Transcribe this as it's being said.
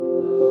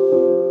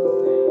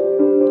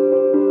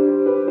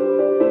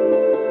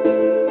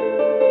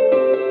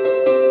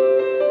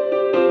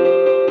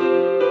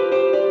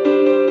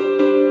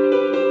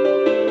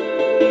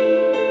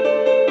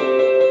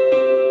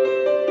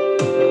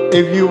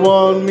If you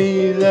want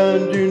me,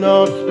 then do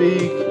not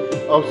speak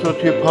of such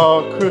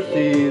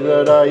hypocrisy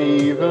that I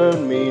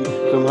even mean.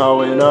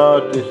 Somehow in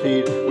our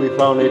deceit we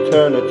found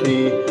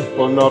eternity,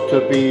 but not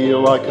to be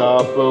like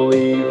I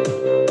believe.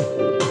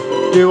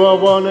 Do I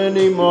want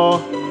any more?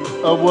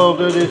 A world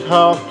that is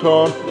half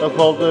torn, a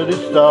fault that is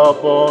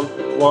starborn,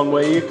 one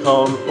where you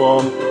come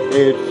from.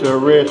 It's a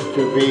risk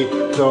to be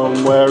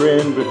somewhere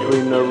in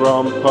between the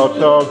wrong parts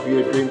of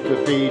your dream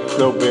to feed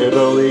so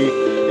bitterly.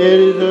 It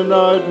is a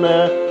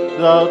nightmare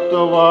that the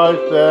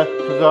life's there,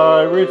 'cause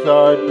I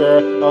reside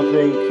there. I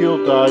think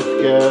you'll die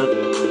scared.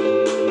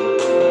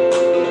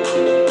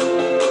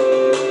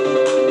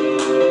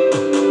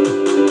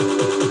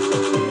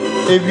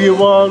 If you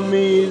want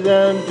me,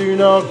 then do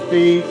not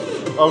speak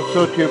of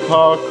such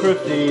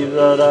hypocrisy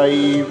that I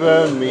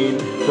even mean.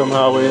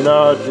 Somehow in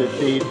our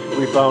deceit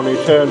we found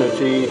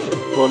eternity,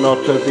 but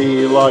not to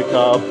be like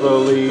I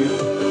believe.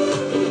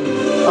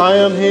 I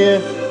am here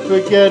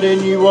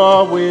forgetting you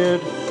are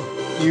weird.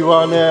 You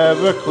are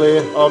never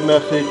clear of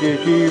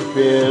messages you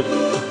feared.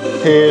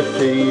 Here's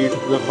to you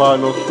the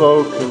final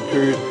spoken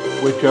truth,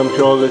 which I'm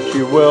sure that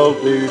you will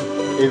do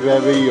if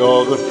ever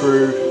you're the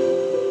proof.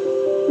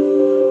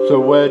 So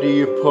where do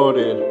you put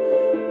it?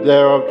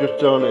 There, I've just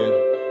done it.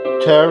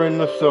 Tearing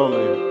the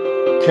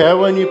summit. Care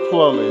when you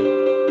plummet.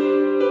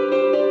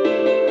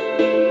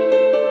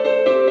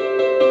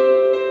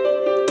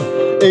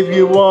 If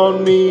you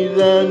want me,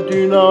 then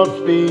do not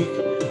speak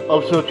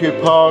of such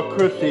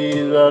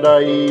hypocrisy that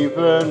I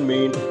even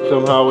mean.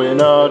 Somehow in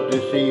our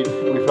deceit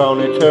we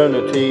found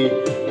eternity,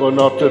 but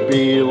not to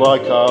be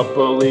like I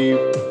believe.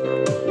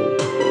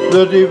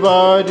 The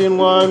dividing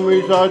line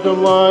resides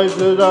on lies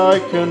that I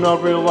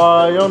cannot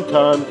rely on,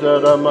 times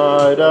that I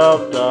might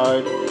have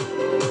died.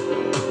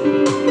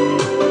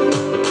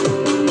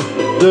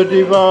 The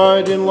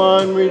dividing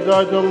line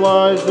resides on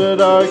lies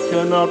that I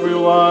cannot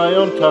rely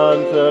on,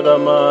 times that I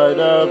might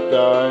have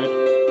died.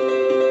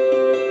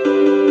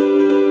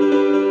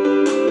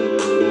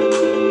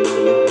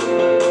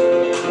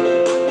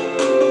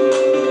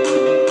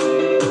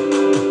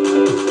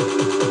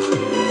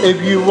 If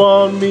you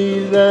want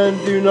me,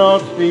 then do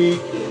not speak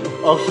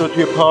of such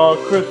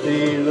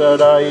hypocrisy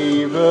that I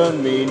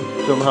even mean.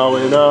 Somehow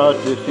in our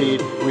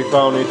deceit we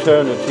found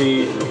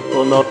eternity,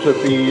 but not to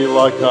be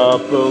like I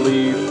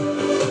believe.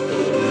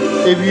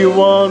 If you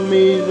want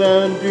me,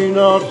 then do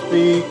not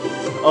speak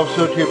of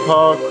such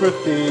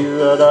hypocrisy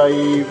that I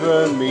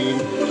even mean.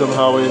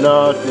 Somehow in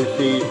our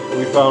deceit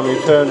we found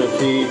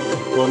eternity,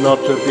 but not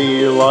to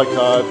be like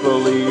I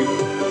believe.